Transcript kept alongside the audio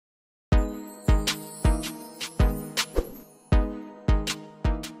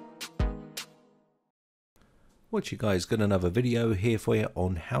What you guys, got another video here for you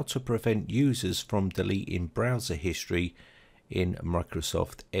on how to prevent users from deleting browser history in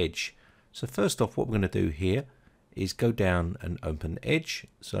Microsoft Edge. So first off, what we're going to do here is go down and open Edge.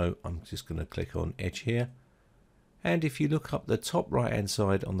 So I'm just going to click on Edge here, and if you look up the top right hand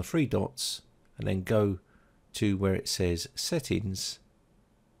side on the three dots and then go to where it says settings,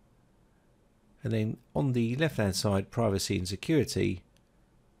 and then on the left hand side privacy and security,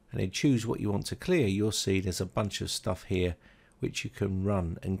 and then choose what you want to clear, you'll see there's a bunch of stuff here which you can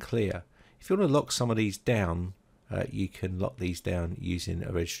run and clear. If you want to lock some of these down, you can lock these down using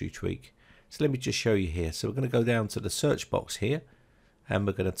a registry tweak. So let me just show you here. So we're going to go down to the search box here, and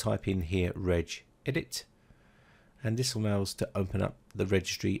we're going to type in here regedit, and this will allow us to open up the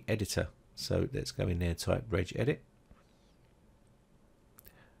registry editor. So let's go in there and type regedit,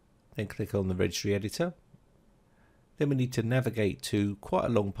 then click on the registry editor. Then we need to navigate to quite a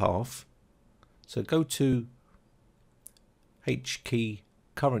long path. So go to HKey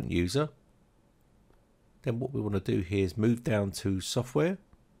current user. Then what we want to do here is move down to software.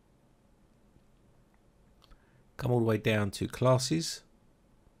 Come all the way down to classes.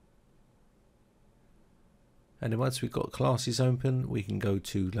 And then once we've got classes open, we can go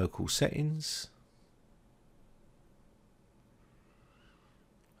to local settings.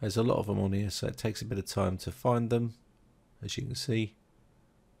 There's a lot of them on here, so it takes a bit of time to find them, as you can see.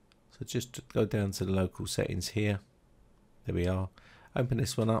 So just go down to the local settings here. There we are. Open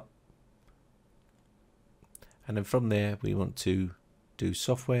this one up, and then from there we want to do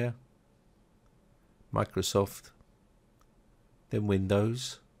software, Microsoft, then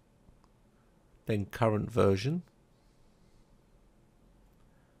Windows, then current version.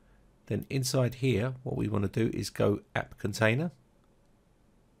 Then inside here what we want to do is go app container.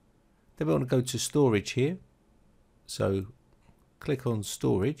 Then we want to go to storage here. So click on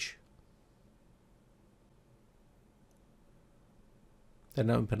storage,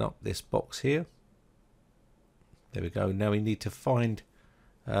 then open up this box here. There we go. Now we need to find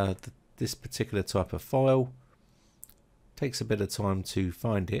this particular type of file. Takes a bit of time to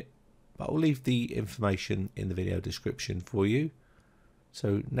find it, but I'll leave the information in the video description for you.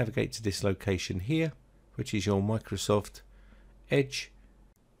 So navigate to this location here, which is your Microsoft Edge.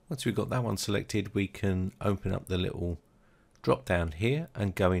 Once we've got that one selected, we can open up the little drop down here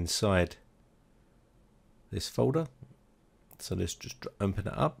and go inside this folder. So let's just open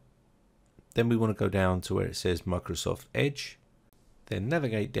it up. Then we want to go down to where it says Microsoft Edge. Then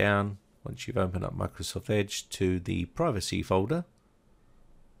navigate down, once you've opened up Microsoft Edge, to the privacy folder.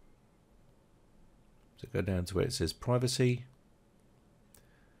 So go down to where it says privacy.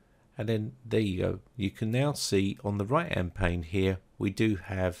 And then there you go. You can now see on the right hand pane here, we do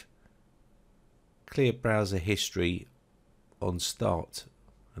have clear browser history on start,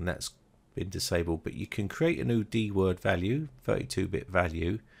 and that's been disabled, but you can create a new DWORD value, 32-bit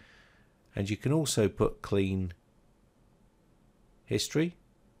value, and you can also put clean history,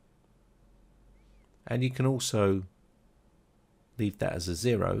 and you can also leave that as a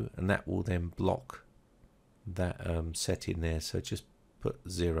 0, and that will then block that setting there. So just put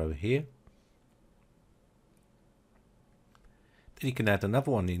 0 here. Then you can add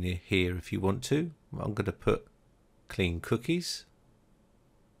another one in here if you want to. I'm going to put clean cookies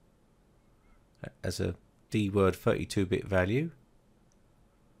as a DWORD 32-bit value,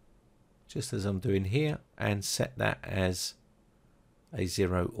 just as I'm doing here, and set that as a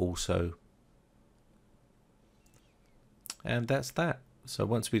 0 also. And that's that. So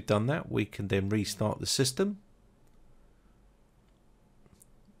once we've done that, we can then restart the system,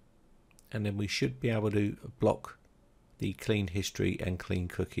 and then we should be able to block the clean history and clean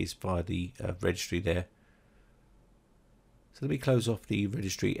cookies via the registry there. So let me close off the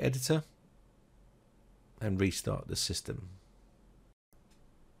registry editor and restart the system.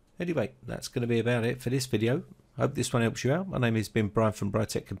 Anyway, that's going to be about it for this video. I hope this one helps you out. My name has been Brian from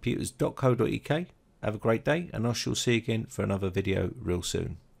briteccomputers.co.uk. Have a great day, and I shall see you again for another video real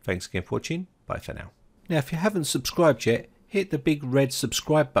soon. Thanks again for watching. Bye for now. Now, if you haven't subscribed yet, hit the big red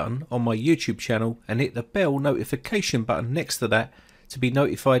subscribe button on my YouTube channel and hit the bell notification button next to that to be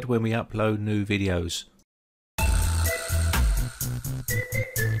notified when we upload new videos.